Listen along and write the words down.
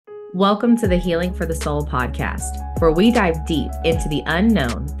Welcome to the Healing for the Soul podcast, where we dive deep into the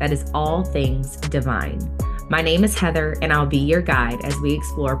unknown that is all things divine. My name is Heather, and I'll be your guide as we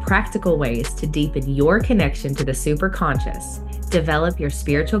explore practical ways to deepen your connection to the superconscious, develop your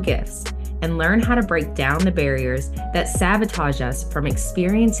spiritual gifts, and learn how to break down the barriers that sabotage us from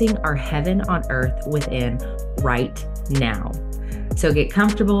experiencing our heaven on earth within right now. So get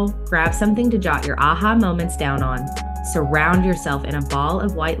comfortable, grab something to jot your aha moments down on, surround yourself in a ball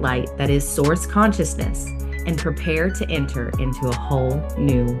of white light that is source consciousness, and prepare to enter into a whole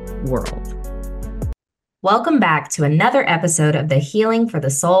new world. Welcome back to another episode of the Healing for the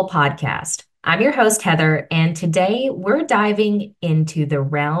Soul podcast. I'm your host, Heather, and today we're diving into the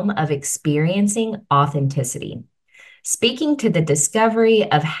realm of experiencing authenticity, speaking to the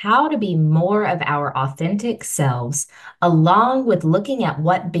discovery of how to be more of our authentic selves, along with looking at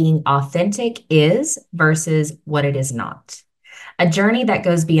what being authentic is versus what it is not. A journey that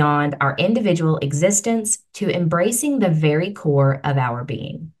goes beyond our individual existence to embracing the very core of our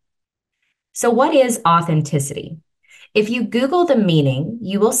being. So, what is authenticity? If you Google the meaning,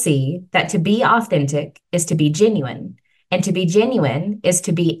 you will see that to be authentic is to be genuine, and to be genuine is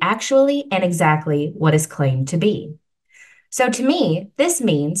to be actually and exactly what is claimed to be. So to me, this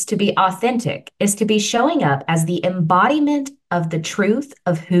means to be authentic is to be showing up as the embodiment of the truth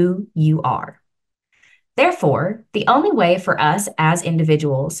of who you are. Therefore, the only way for us as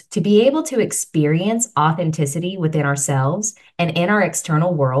individuals to be able to experience authenticity within ourselves and in our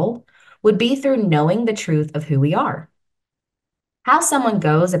external world would be through knowing the truth of who we are. How someone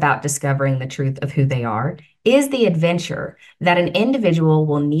goes about discovering the truth of who they are is the adventure that an individual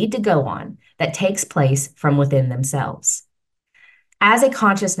will need to go on that takes place from within themselves. As a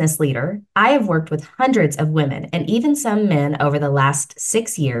consciousness leader, I have worked with hundreds of women and even some men over the last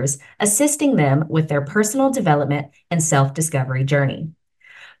 6 years, assisting them with their personal development and self-discovery journey.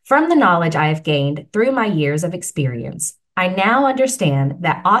 From the knowledge I have gained through my years of experience, I now understand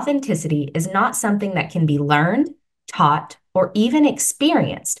that authenticity is not something that can be learned, taught, or even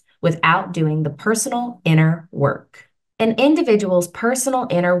experienced without doing the personal inner work. An individual's personal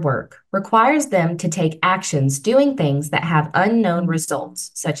inner work requires them to take actions doing things that have unknown results,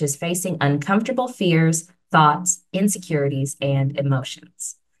 such as facing uncomfortable fears, thoughts, insecurities, and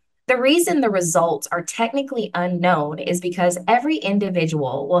emotions. The reason the results are technically unknown is because every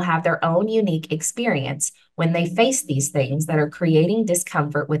individual will have their own unique experience when they face these things that are creating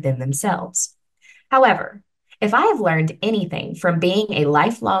discomfort within themselves. However, if I have learned anything from being a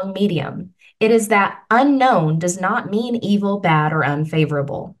lifelong medium, it is that unknown does not mean evil, bad, or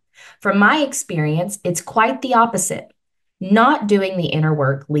unfavorable. From my experience, it's quite the opposite. Not doing the inner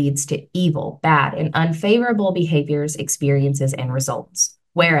work leads to evil, bad, and unfavorable behaviors, experiences, and results.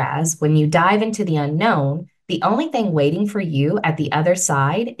 Whereas when you dive into the unknown, the only thing waiting for you at the other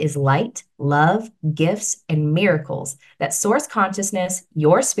side is light, love, gifts, and miracles that source consciousness,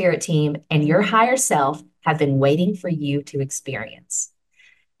 your spirit team, and your higher self have been waiting for you to experience.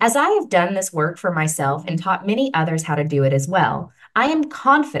 As I have done this work for myself and taught many others how to do it as well, I am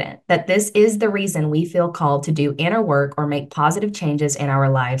confident that this is the reason we feel called to do inner work or make positive changes in our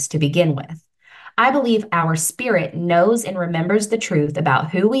lives to begin with. I believe our spirit knows and remembers the truth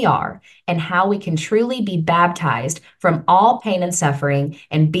about who we are and how we can truly be baptized from all pain and suffering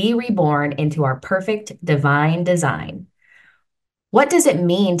and be reborn into our perfect divine design. What does it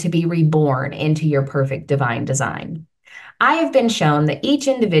mean to be reborn into your perfect divine design? I have been shown that each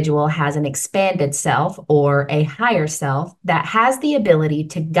individual has an expanded self or a higher self that has the ability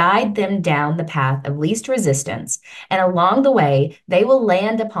to guide them down the path of least resistance, and along the way, they will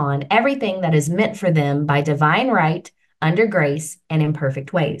land upon everything that is meant for them by divine right, under grace, and in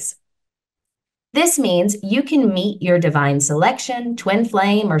perfect ways. This means you can meet your divine selection, twin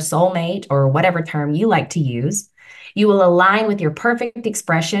flame, or soulmate, or whatever term you like to use. You will align with your perfect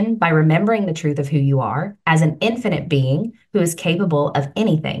expression by remembering the truth of who you are as an infinite being who is capable of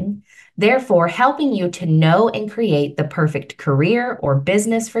anything, therefore helping you to know and create the perfect career or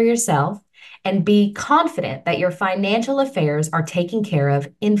business for yourself and be confident that your financial affairs are taken care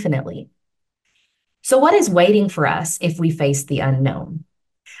of infinitely. So what is waiting for us if we face the unknown?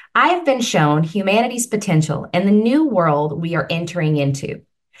 I have been shown humanity's potential and the new world we are entering into.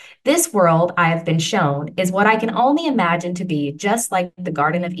 This world I have been shown is what I can only imagine to be just like the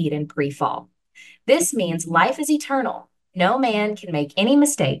Garden of Eden pre-fall. This means life is eternal. No man can make any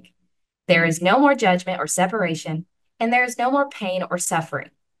mistake. There is no more judgment or separation, and there is no more pain or suffering.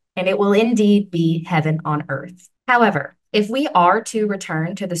 And it will indeed be heaven on earth. However, if we are to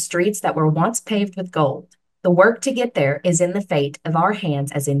return to the streets that were once paved with gold, the work to get there is in the fate of our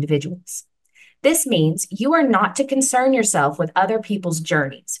hands as individuals. This means you are not to concern yourself with other people's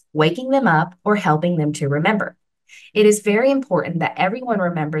journeys, waking them up, or helping them to remember. It is very important that everyone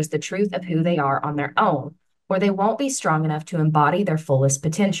remembers the truth of who they are on their own, or they won't be strong enough to embody their fullest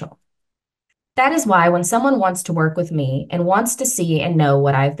potential. That is why when someone wants to work with me and wants to see and know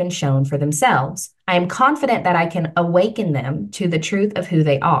what I've been shown for themselves, I am confident that I can awaken them to the truth of who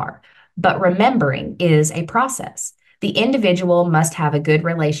they are. But remembering is a process. The individual must have a good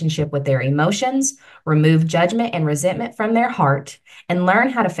relationship with their emotions, remove judgment and resentment from their heart, and learn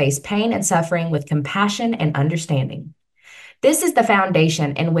how to face pain and suffering with compassion and understanding. This is the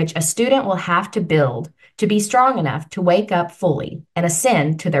foundation in which a student will have to build to be strong enough to wake up fully and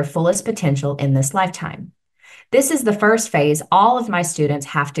ascend to their fullest potential in this lifetime. This is the first phase all of my students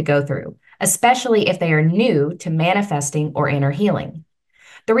have to go through, especially if they are new to manifesting or inner healing.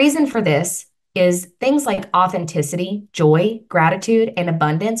 The reason for this is things like authenticity, joy, gratitude, and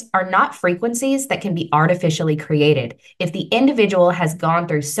abundance are not frequencies that can be artificially created if the individual has gone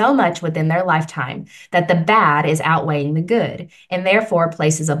through so much within their lifetime that the bad is outweighing the good, and therefore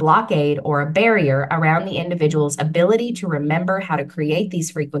places a blockade or a barrier around the individual's ability to remember how to create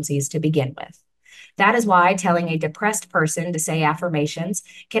these frequencies to begin with. That is why telling a depressed person to say affirmations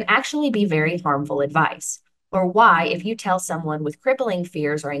can actually be very harmful advice, or why, if you tell someone with crippling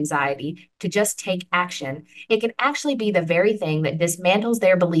fears or anxiety to just take action, it can actually be the very thing that dismantles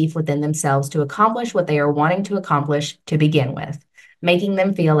their belief within themselves to accomplish what they are wanting to accomplish to begin with, making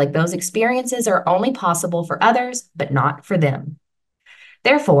them feel like those experiences are only possible for others, but not for them.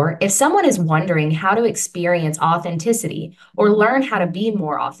 Therefore, if someone is wondering how to experience authenticity or learn how to be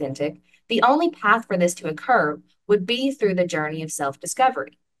more authentic, the only path for this to occur would be through the journey of self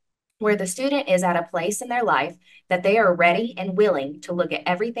discovery, where the student is at a place in their life that they are ready and willing to look at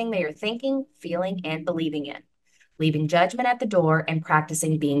everything they are thinking, feeling, and believing in, leaving judgment at the door and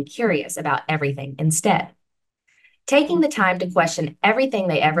practicing being curious about everything instead. Taking the time to question everything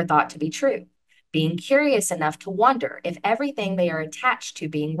they ever thought to be true, being curious enough to wonder if everything they are attached to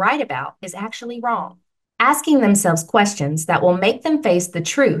being right about is actually wrong, asking themselves questions that will make them face the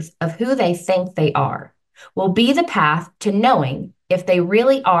truth of who they think they are, will be the path to knowing if they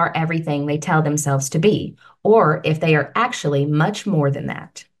really are everything they tell themselves to be, or if they are actually much more than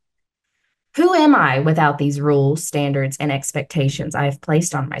that. Who am I without these rules, standards, and expectations I have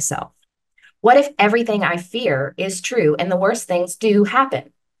placed on myself? What if everything I fear is true and the worst things do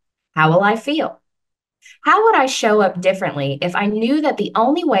happen? How will I feel? How would I show up differently if I knew that the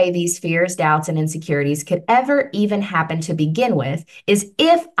only way these fears, doubts, and insecurities could ever even happen to begin with is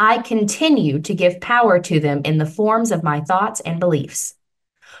if I continue to give power to them in the forms of my thoughts and beliefs?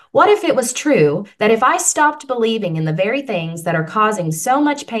 What if it was true that if I stopped believing in the very things that are causing so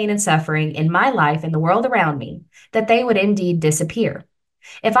much pain and suffering in my life and the world around me, that they would indeed disappear?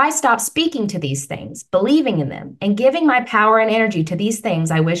 If I stopped speaking to these things, believing in them, and giving my power and energy to these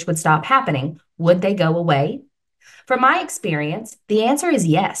things I wish would stop happening, would they go away? From my experience, the answer is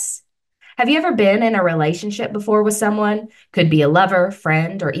yes. Have you ever been in a relationship before with someone? Could be a lover,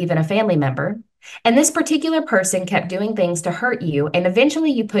 friend, or even a family member. And this particular person kept doing things to hurt you, and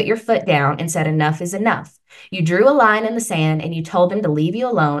eventually you put your foot down and said enough is enough. You drew a line in the sand and you told them to leave you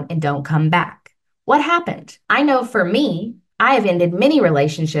alone and don't come back. What happened? I know for me, I have ended many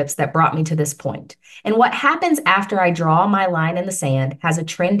relationships that brought me to this point. And what happens after I draw my line in the sand has a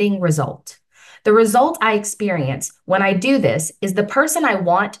trending result. The result I experience when I do this is the person I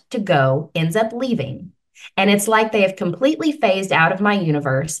want to go ends up leaving. And it's like they have completely phased out of my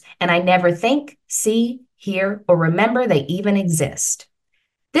universe, and I never think, see, hear, or remember they even exist.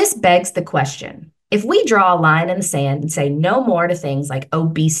 This begs the question, if we draw a line in the sand and say no more to things like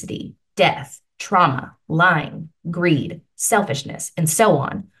obesity, death, trauma, lying, greed, selfishness, and so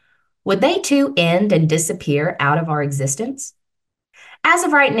on, would they too end and disappear out of our existence? As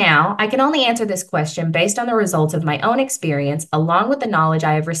of right now, I can only answer this question based on the results of my own experience, along with the knowledge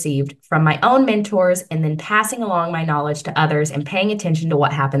I have received from my own mentors, and then passing along my knowledge to others and paying attention to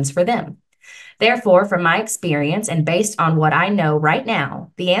what happens for them. Therefore, from my experience and based on what I know right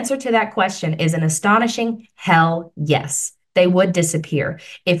now, the answer to that question is an astonishing hell yes. They would disappear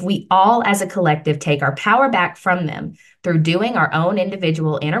if we all as a collective take our power back from them through doing our own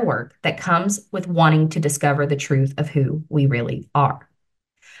individual inner work that comes with wanting to discover the truth of who we really are.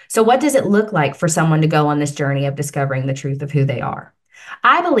 So, what does it look like for someone to go on this journey of discovering the truth of who they are?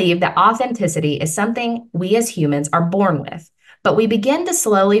 I believe that authenticity is something we as humans are born with, but we begin to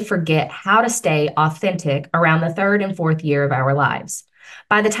slowly forget how to stay authentic around the third and fourth year of our lives.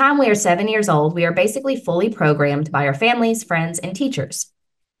 By the time we are 7 years old, we are basically fully programmed by our families, friends, and teachers.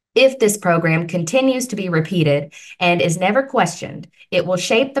 If this program continues to be repeated and is never questioned, it will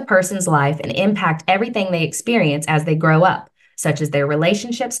shape the person's life and impact everything they experience as they grow up, such as their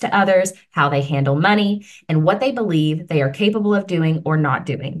relationships to others, how they handle money, and what they believe they are capable of doing or not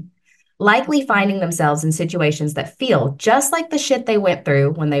doing. Likely finding themselves in situations that feel just like the shit they went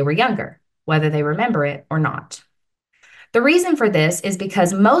through when they were younger, whether they remember it or not. The reason for this is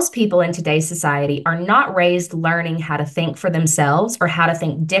because most people in today's society are not raised learning how to think for themselves or how to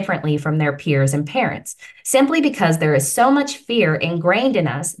think differently from their peers and parents, simply because there is so much fear ingrained in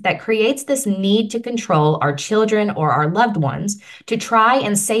us that creates this need to control our children or our loved ones to try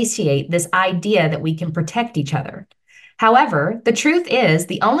and satiate this idea that we can protect each other. However, the truth is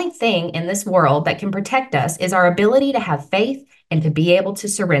the only thing in this world that can protect us is our ability to have faith and to be able to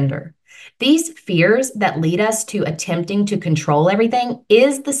surrender. These fears that lead us to attempting to control everything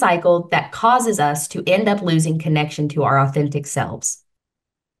is the cycle that causes us to end up losing connection to our authentic selves.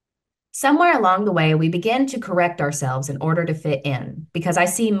 Somewhere along the way, we begin to correct ourselves in order to fit in, because I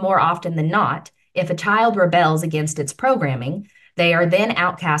see more often than not, if a child rebels against its programming, they are then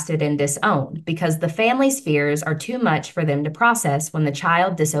outcasted and disowned because the family's fears are too much for them to process when the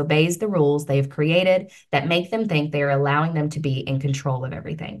child disobeys the rules they've created that make them think they are allowing them to be in control of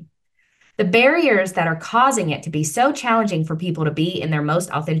everything. The barriers that are causing it to be so challenging for people to be in their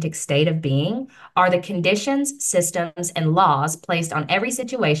most authentic state of being are the conditions, systems, and laws placed on every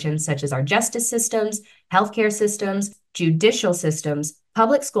situation, such as our justice systems, healthcare systems, judicial systems,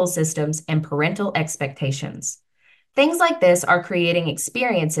 public school systems, and parental expectations. Things like this are creating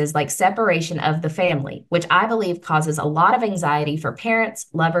experiences like separation of the family, which I believe causes a lot of anxiety for parents,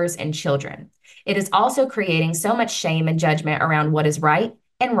 lovers, and children. It is also creating so much shame and judgment around what is right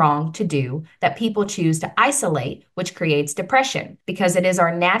and wrong to do that people choose to isolate, which creates depression because it is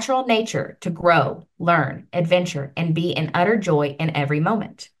our natural nature to grow, learn, adventure, and be in utter joy in every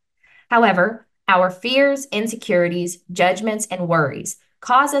moment. However, our fears, insecurities, judgments, and worries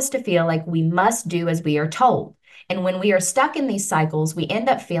cause us to feel like we must do as we are told. And when we are stuck in these cycles, we end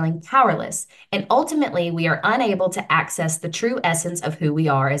up feeling powerless, and ultimately we are unable to access the true essence of who we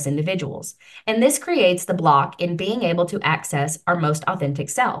are as individuals. And this creates the block in being able to access our most authentic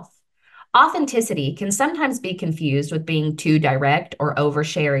self. Authenticity can sometimes be confused with being too direct or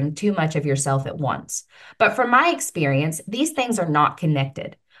oversharing too much of yourself at once. But from my experience, these things are not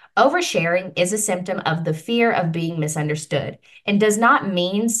connected. Oversharing is a symptom of the fear of being misunderstood and does not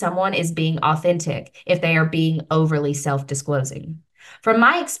mean someone is being authentic if they are being overly self-disclosing. From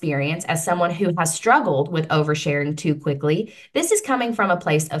my experience as someone who has struggled with oversharing too quickly, this is coming from a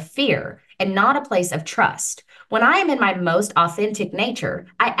place of fear and not a place of trust. When I am in my most authentic nature,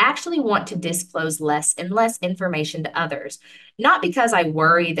 I actually want to disclose less and less information to others, not because I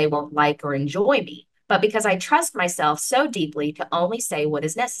worry they won't like or enjoy me, but because I trust myself so deeply to only say what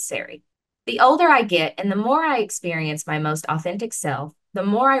is necessary. The older I get and the more I experience my most authentic self, the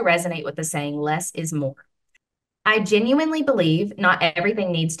more I resonate with the saying, less is more. I genuinely believe not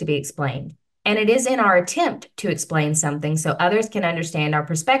everything needs to be explained. And it is in our attempt to explain something so others can understand our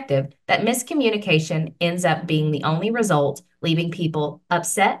perspective that miscommunication ends up being the only result, leaving people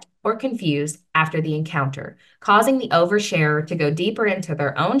upset or confused after the encounter, causing the oversharer to go deeper into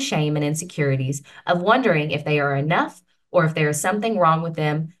their own shame and insecurities of wondering if they are enough or if there is something wrong with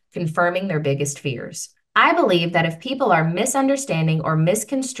them, confirming their biggest fears. I believe that if people are misunderstanding or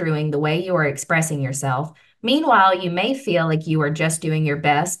misconstruing the way you are expressing yourself, meanwhile, you may feel like you are just doing your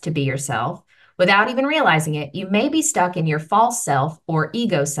best to be yourself. Without even realizing it, you may be stuck in your false self or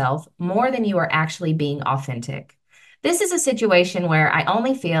ego self more than you are actually being authentic. This is a situation where I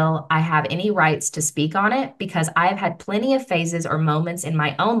only feel I have any rights to speak on it because I've had plenty of phases or moments in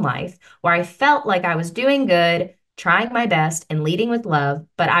my own life where I felt like I was doing good, trying my best, and leading with love,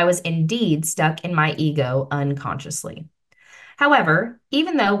 but I was indeed stuck in my ego unconsciously. However,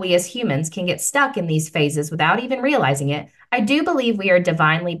 even though we as humans can get stuck in these phases without even realizing it, I do believe we are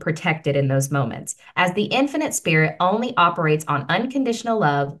divinely protected in those moments, as the infinite spirit only operates on unconditional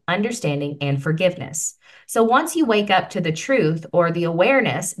love, understanding, and forgiveness. So once you wake up to the truth or the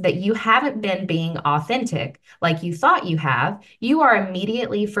awareness that you haven't been being authentic like you thought you have, you are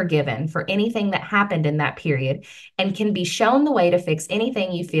immediately forgiven for anything that happened in that period and can be shown the way to fix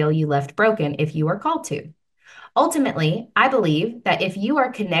anything you feel you left broken if you are called to. Ultimately, I believe that if you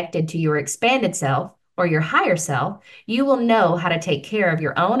are connected to your expanded self or your higher self, you will know how to take care of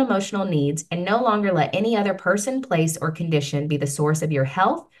your own emotional needs and no longer let any other person, place, or condition be the source of your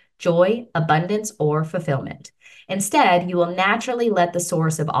health, joy, abundance, or fulfillment. Instead, you will naturally let the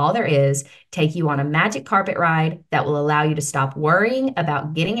source of all there is take you on a magic carpet ride that will allow you to stop worrying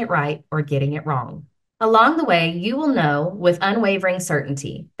about getting it right or getting it wrong. Along the way, you will know with unwavering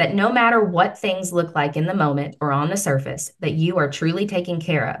certainty that no matter what things look like in the moment or on the surface, that you are truly taken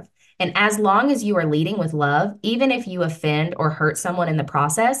care of. And as long as you are leading with love, even if you offend or hurt someone in the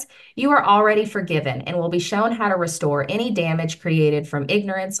process, you are already forgiven and will be shown how to restore any damage created from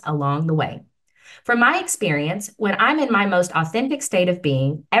ignorance along the way. From my experience, when I'm in my most authentic state of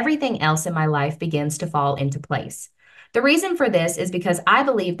being, everything else in my life begins to fall into place. The reason for this is because I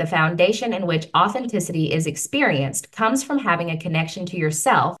believe the foundation in which authenticity is experienced comes from having a connection to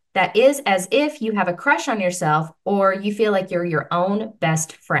yourself that is as if you have a crush on yourself or you feel like you're your own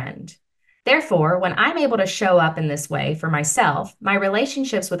best friend. Therefore, when I'm able to show up in this way for myself, my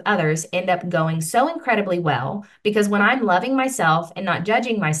relationships with others end up going so incredibly well because when I'm loving myself and not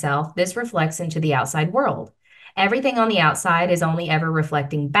judging myself, this reflects into the outside world. Everything on the outside is only ever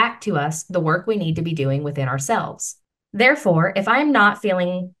reflecting back to us the work we need to be doing within ourselves. Therefore, if I'm not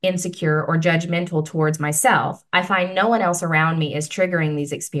feeling insecure or judgmental towards myself, I find no one else around me is triggering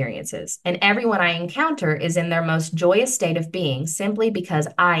these experiences, and everyone I encounter is in their most joyous state of being simply because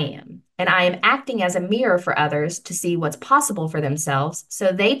I am. And I am acting as a mirror for others to see what's possible for themselves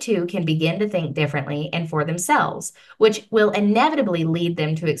so they too can begin to think differently and for themselves, which will inevitably lead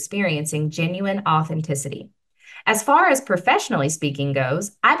them to experiencing genuine authenticity. As far as professionally speaking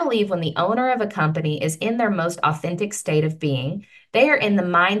goes, I believe when the owner of a company is in their most authentic state of being, they are in the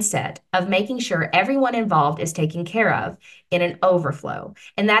mindset of making sure everyone involved is taken care of in an overflow.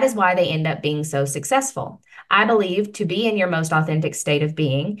 And that is why they end up being so successful. I believe to be in your most authentic state of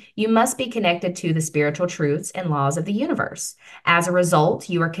being, you must be connected to the spiritual truths and laws of the universe. As a result,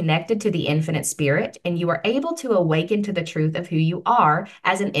 you are connected to the infinite spirit and you are able to awaken to the truth of who you are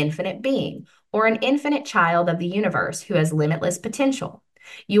as an infinite being or an infinite child of the universe who has limitless potential.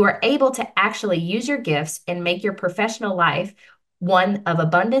 You are able to actually use your gifts and make your professional life one of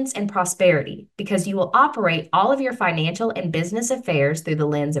abundance and prosperity because you will operate all of your financial and business affairs through the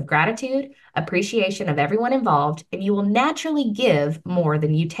lens of gratitude, appreciation of everyone involved, and you will naturally give more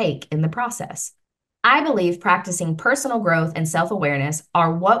than you take in the process. I believe practicing personal growth and self awareness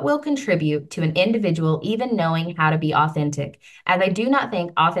are what will contribute to an individual even knowing how to be authentic, as I do not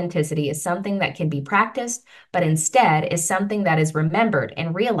think authenticity is something that can be practiced, but instead is something that is remembered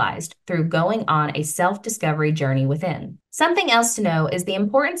and realized through going on a self discovery journey within. Something else to know is the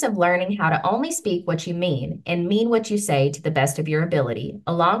importance of learning how to only speak what you mean and mean what you say to the best of your ability,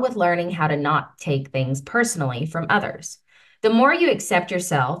 along with learning how to not take things personally from others. The more you accept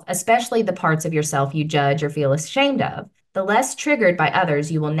yourself, especially the parts of yourself you judge or feel ashamed of, the less triggered by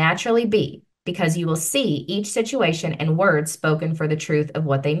others you will naturally be because you will see each situation and words spoken for the truth of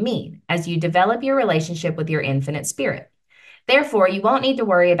what they mean as you develop your relationship with your infinite spirit. Therefore, you won't need to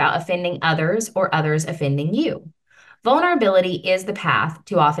worry about offending others or others offending you. Vulnerability is the path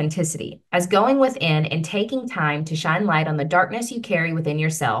to authenticity, as going within and taking time to shine light on the darkness you carry within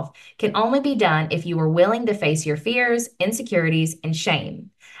yourself can only be done if you are willing to face your fears, insecurities, and shame.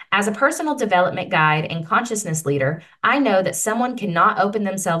 As a personal development guide and consciousness leader, I know that someone cannot open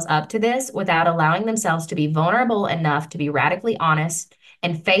themselves up to this without allowing themselves to be vulnerable enough to be radically honest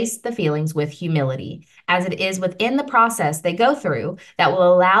and face the feelings with humility, as it is within the process they go through that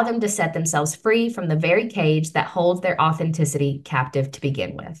will allow them to set themselves free from the very cage that holds their authenticity captive to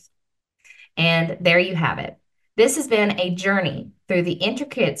begin with. And there you have it. This has been a journey through the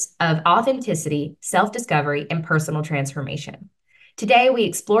intricacies of authenticity, self-discovery, and personal transformation. Today, we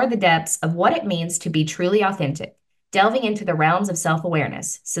explore the depths of what it means to be truly authentic, delving into the realms of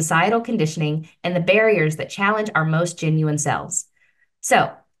self-awareness, societal conditioning, and the barriers that challenge our most genuine selves.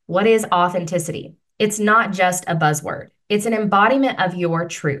 So, what is authenticity? It's not just a buzzword. It's an embodiment of your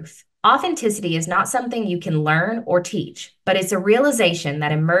truth. Authenticity is not something you can learn or teach, but it's a realization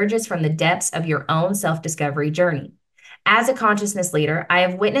that emerges from the depths of your own self-discovery journey. As a consciousness leader, I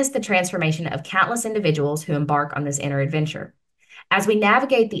have witnessed the transformation of countless individuals who embark on this inner adventure. As we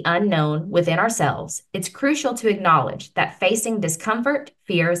navigate the unknown within ourselves, it's crucial to acknowledge that facing discomfort,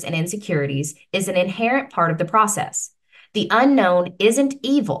 fears, and insecurities is an inherent part of the process. The unknown isn't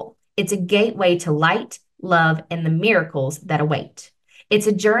evil. It's a gateway to light, love, and the miracles that await. It's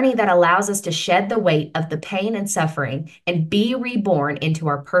a journey that allows us to shed the weight of the pain and suffering and be reborn into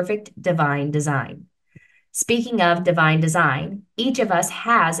our perfect divine design. Speaking of divine design, each of us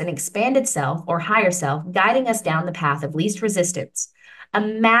has an expanded self or higher self guiding us down the path of least resistance.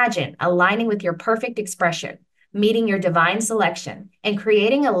 Imagine aligning with your perfect expression, meeting your divine selection, and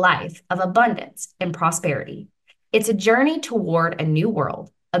creating a life of abundance and prosperity. It's a journey toward a new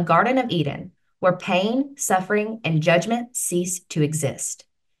world, a Garden of Eden, where pain, suffering, and judgment cease to exist.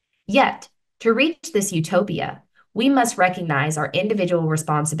 Yet, to reach this utopia, we must recognize our individual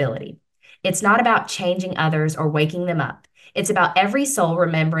responsibility. It's not about changing others or waking them up. It's about every soul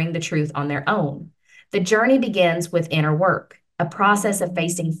remembering the truth on their own. The journey begins with inner work, a process of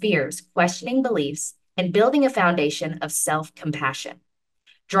facing fears, questioning beliefs, and building a foundation of self-compassion.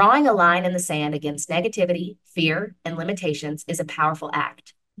 Drawing a line in the sand against negativity, fear, and limitations is a powerful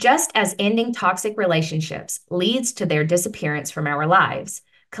act. Just as ending toxic relationships leads to their disappearance from our lives,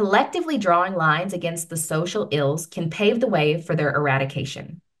 collectively drawing lines against the social ills can pave the way for their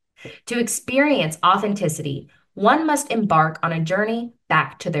eradication. To experience authenticity, one must embark on a journey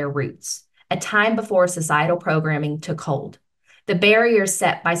back to their roots, a time before societal programming took hold. The barriers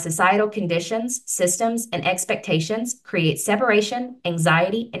set by societal conditions, systems, and expectations create separation,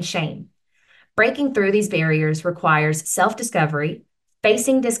 anxiety, and shame. Breaking through these barriers requires self-discovery,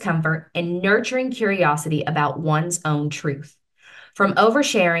 facing discomfort, and nurturing curiosity about one's own truth. From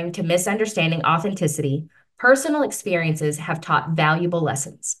oversharing to misunderstanding authenticity, personal experiences have taught valuable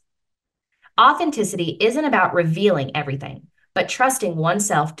lessons. Authenticity isn't about revealing everything, but trusting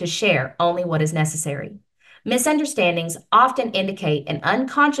oneself to share only what is necessary. Misunderstandings often indicate an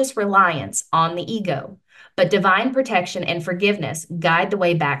unconscious reliance on the ego, but divine protection and forgiveness guide the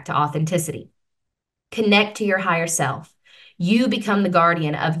way back to authenticity. Connect to your higher self. You become the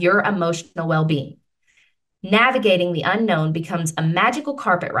guardian of your emotional well-being. Navigating the unknown becomes a magical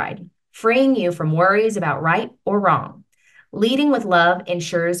carpet ride, freeing you from worries about right or wrong. Leading with love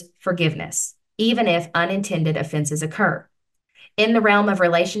ensures forgiveness, even if unintended offenses occur. In the realm of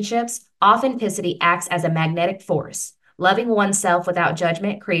relationships, authenticity acts as a magnetic force. Loving oneself without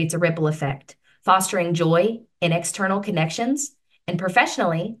judgment creates a ripple effect, fostering joy in external connections. And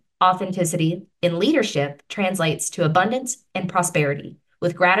professionally, authenticity in leadership translates to abundance and prosperity,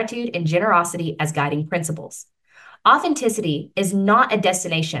 with gratitude and generosity as guiding principles. Authenticity is not a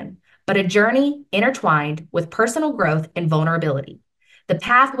destination, but a journey intertwined with personal growth and vulnerability. The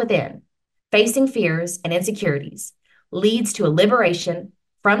path within, facing fears and insecurities, leads to a liberation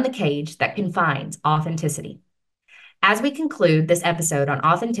from the cage that confines authenticity. As we conclude this episode on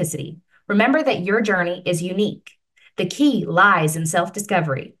authenticity, remember that your journey is unique. The key lies in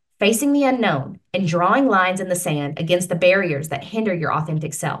self-discovery, facing the unknown, and drawing lines in the sand against the barriers that hinder your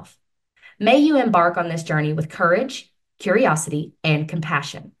authentic self. May you embark on this journey with courage, curiosity, and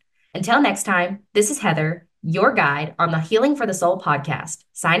compassion. Until next time, this is Heather, your guide on the Healing for the Soul podcast,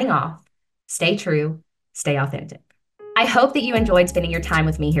 signing off. Stay true, stay authentic. I hope that you enjoyed spending your time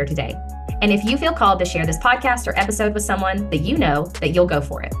with me here today. And if you feel called to share this podcast or episode with someone that you know, that you'll go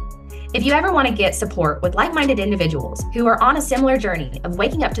for it. If you ever want to get support with like-minded individuals who are on a similar journey of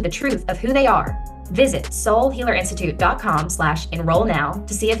waking up to the truth of who they are, visit soulhealerinstitute.com/enroll now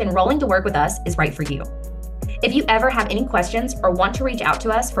to see if enrolling to work with us is right for you. If you ever have any questions or want to reach out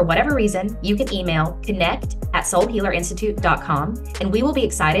to us for whatever reason, you can email connect@soulhealerinstitute.com and we will be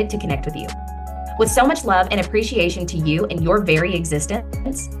excited to connect with you. With so much love and appreciation to you and your very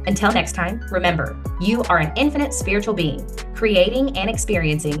existence, until next time, remember, you are an infinite spiritual being, creating and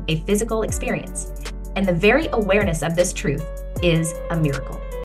experiencing a physical experience. And the very awareness of this truth is a miracle.